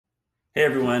Hey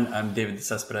everyone, I'm David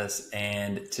Cespedes,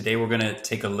 and today we're going to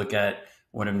take a look at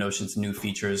one of Notion's new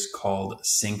features called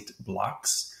synced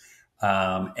blocks.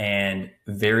 And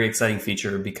very exciting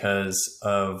feature because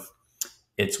of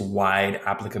its wide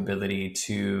applicability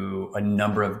to a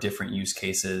number of different use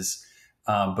cases.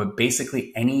 But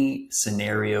basically, any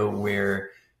scenario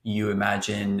where you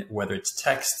imagine whether it's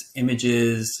text,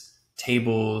 images,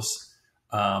 tables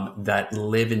that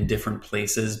live in different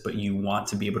places, but you want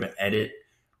to be able to edit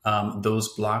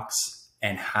those blocks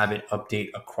and have it update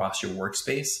across your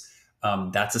workspace.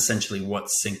 That's essentially what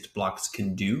synced blocks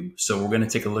can do. So we're going to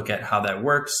take a look at how that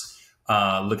works,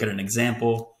 look at an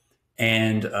example,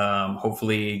 and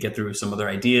hopefully get through some other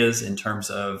ideas in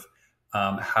terms of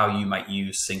how you might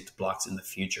use synced blocks in the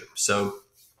future. So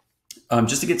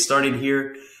just to get started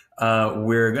here,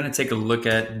 we're going to take a look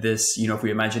at this. If we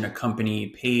imagine a company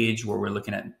page where we're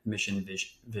looking at mission,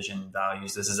 vision,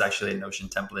 values, this is actually a Notion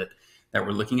template that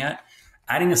we're looking at.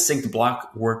 Adding a synced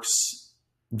block works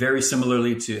very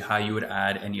similarly to how you would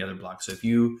add any other block. So if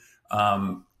you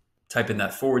type in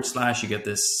that /, you get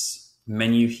this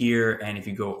menu here. And if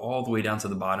you go all the way down to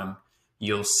the bottom,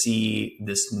 you'll see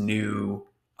this new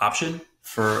option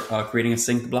for creating a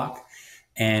synced block.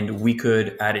 And we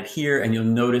could add it here. And you'll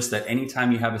notice that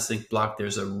anytime you have a synced block,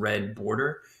 there's a red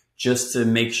border just to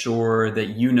make sure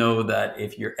that you know that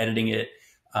if you're editing it,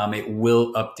 it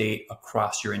will update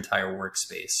across your entire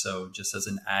workspace. So just as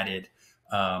an added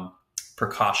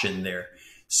precaution there.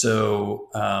 So,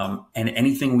 and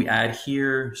anything we add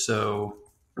here, so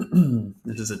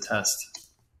this is a test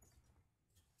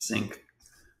sync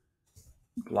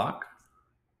block.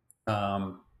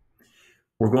 We're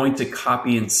going to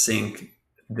copy and sync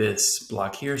this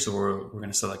block here. So we're going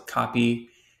to select copy.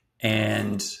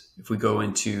 And if we go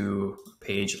into a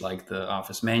page like the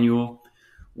office manual,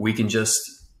 we can just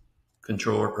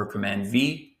Control or Command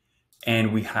V,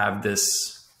 and we have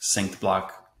this synced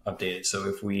block updated. So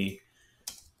if we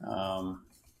add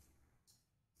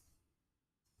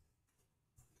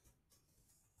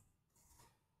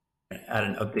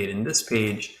an update in this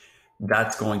page,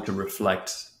 that's going to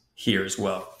reflect here as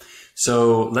well.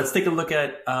 So let's take a look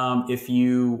at if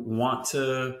you want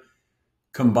to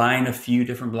combine a few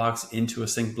different blocks into a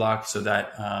synced block so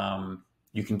that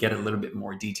you can get a little bit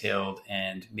more detailed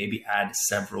and maybe add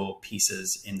several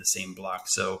pieces in the same block.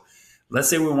 So let's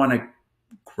say we want to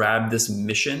grab this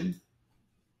mission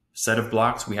set of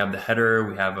blocks. We have the header,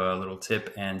 we have a little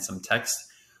tip and some text.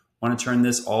 I want to turn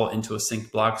this all into a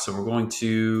synced block. So we're going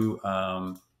to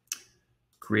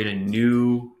create a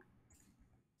new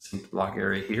synced block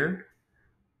area here.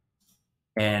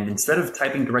 And instead of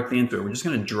typing directly into it, we're just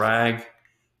going to drag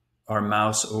our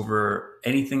mouse over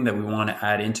anything that we want to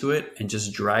add into it and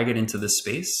just drag it into this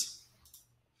space.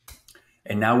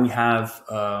 And now we have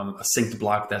a synced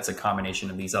block that's a combination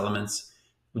of these elements.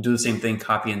 We'll do the same thing,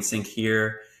 copy and sync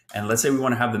here. And let's say we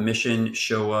want to have the mission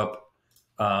show up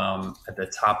at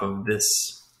the top of this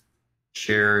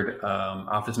shared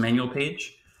office manual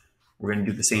page. We're going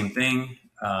to do the same thing,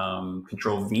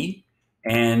 Control V,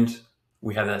 and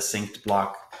we have that synced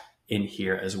block in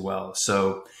here as well.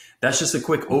 So that's just a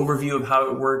quick overview of how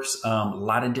it works. A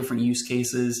lot of different use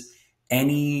cases.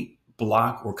 Any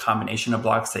block or combination of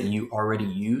blocks that you already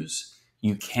use,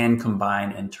 you can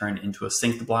combine and turn into a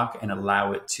synced block and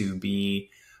allow it to be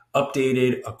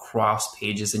updated across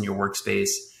pages in your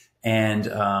workspace, and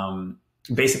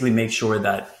basically make sure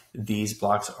that these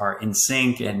blocks are in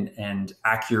sync and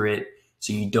accurate,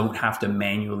 so you don't have to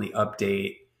manually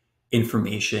update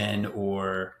information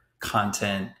or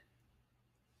content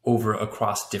over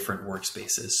across different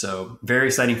workspaces. So very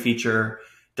exciting feature.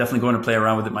 Definitely going to play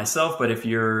around with it myself, but if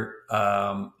you're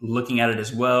looking at it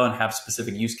as well and have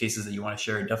specific use cases that you want to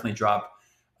share, definitely drop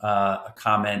a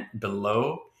comment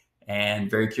below, and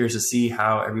very curious to see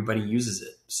how everybody uses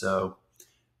it. So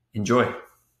enjoy.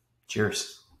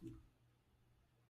 Cheers.